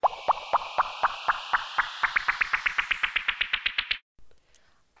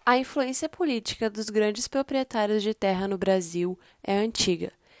A influência política dos grandes proprietários de terra no Brasil é antiga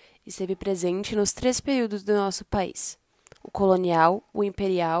e esteve presente nos 3 períodos do nosso país: o colonial, o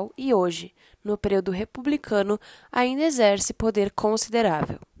imperial e hoje, no período republicano, ainda exerce poder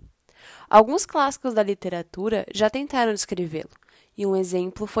considerável. Alguns clássicos da literatura já tentaram descrevê-lo, e um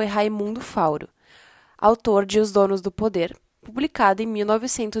exemplo foi Raimundo Fauro, autor de Os Donos do Poder, publicado em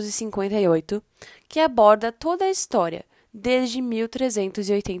 1958, que aborda toda a história desde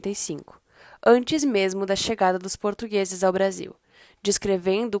 1385, antes mesmo da chegada dos portugueses ao Brasil,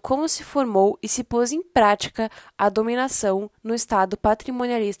 descrevendo como se formou e se pôs em prática a dominação no Estado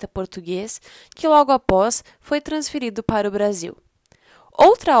patrimonialista português, que logo após foi transferido para o Brasil.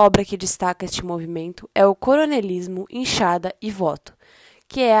 Outra obra que destaca este movimento é o Coronelismo, Enxada e Voto,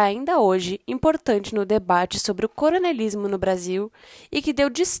 que é ainda hoje importante no debate sobre o coronelismo no Brasil e que deu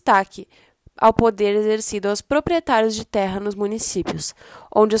destaque ao poder exercido aos proprietários de terra nos municípios,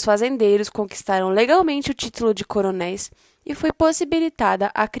 onde os fazendeiros conquistaram legalmente o título de coronéis e foi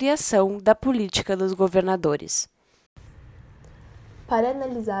possibilitada a criação da política dos governadores. Para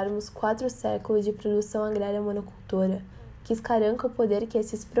analisarmos 4 séculos de produção agrária monocultora, que escaranca o poder que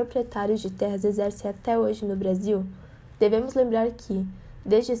esses proprietários de terras exercem até hoje no Brasil, devemos lembrar que,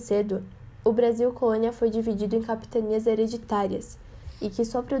 desde cedo, o Brasil colônia foi dividido em capitanias hereditárias e que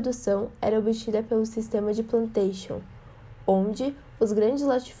sua produção era obtida pelo sistema de plantation, onde os grandes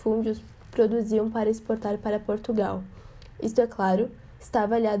latifúndios produziam para exportar para Portugal. Isto, é claro,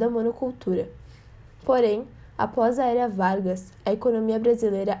 estava aliado à monocultura. Porém, após a Era Vargas, a economia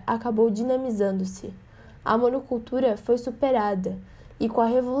brasileira acabou dinamizando-se. A monocultura foi superada e, com a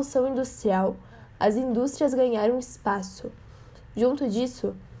Revolução Industrial, as indústrias ganharam espaço. Junto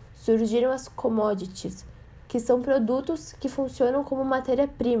disso, surgiram as commodities, que são produtos que funcionam como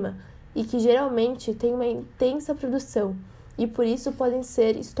matéria-prima e que geralmente têm uma intensa produção e por isso podem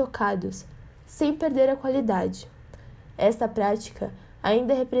ser estocados, sem perder a qualidade. Esta prática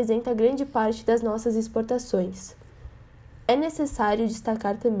ainda representa grande parte das nossas exportações. É necessário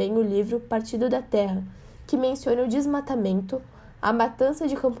destacar também o livro Partido da Terra, que menciona o desmatamento, a matança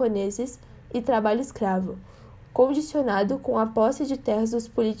de camponeses e trabalho escravo, condicionado com a posse de terras dos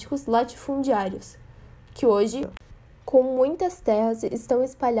políticos latifundiários, que hoje, com muitas terras, estão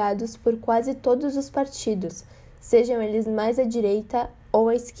espalhados por quase todos os partidos, sejam eles mais à direita ou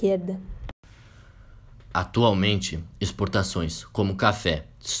à esquerda. Atualmente, exportações como café,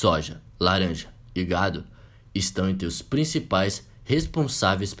 soja, laranja e gado estão entre os principais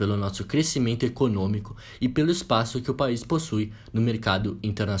responsáveis pelo nosso crescimento econômico e pelo espaço que o país possui no mercado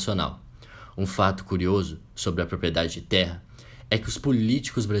internacional. Um fato curioso sobre a propriedade de terra é que os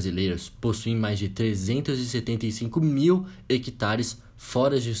políticos brasileiros possuem mais de 375 mil hectares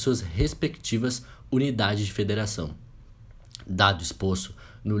fora de suas respectivas unidades de federação. Dado exposto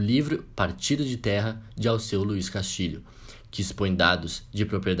no livro Partido de Terra, de Alceu Luiz Castilho, que expõe dados de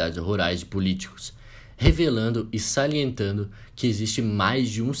propriedades rurais de políticos, revelando e salientando que existe mais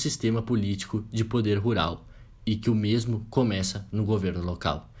de um sistema político de poder rural e que o mesmo começa no governo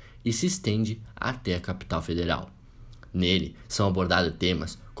local e se estende até a capital federal. Nele são abordados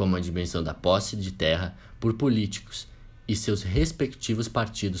temas como a dimensão da posse de terra por políticos e seus respectivos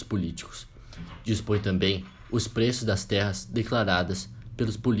partidos políticos. Dispõe também os preços das terras declaradas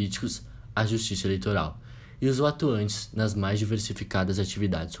pelos políticos à Justiça Eleitoral e os atuantes nas mais diversificadas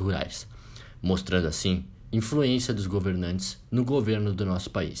atividades rurais, mostrando assim influência dos governantes no governo do nosso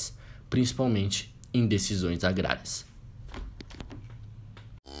país, principalmente em decisões agrárias.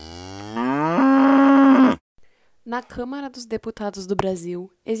 Na Câmara dos Deputados do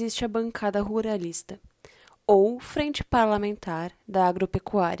Brasil existe a bancada ruralista, ou Frente Parlamentar da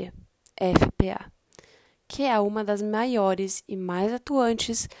Agropecuária, FPA, que é uma das maiores e mais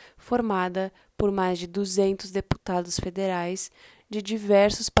atuantes, formada por mais de 200 deputados federais de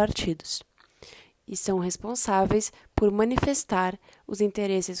diversos partidos, e são responsáveis por manifestar os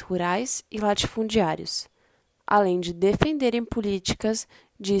interesses rurais e latifundiários, além de defenderem políticas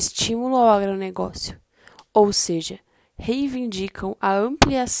de estímulo ao agronegócio, ou seja, reivindicam a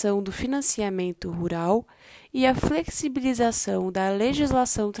ampliação do financiamento rural e a flexibilização da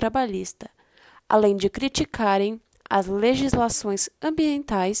legislação trabalhista, além de criticarem as legislações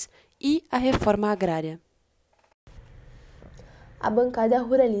ambientais e a reforma agrária. A bancada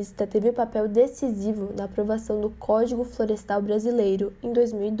ruralista teve papel decisivo na aprovação do Código Florestal Brasileiro em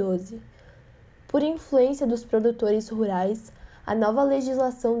 2012. Por influência dos produtores rurais, a nova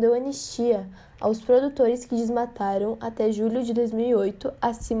legislação deu anistia aos produtores que desmataram até julho de 2008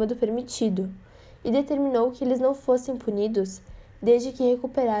 acima do permitido e determinou que eles não fossem punidos desde que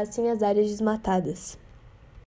recuperassem as áreas desmatadas.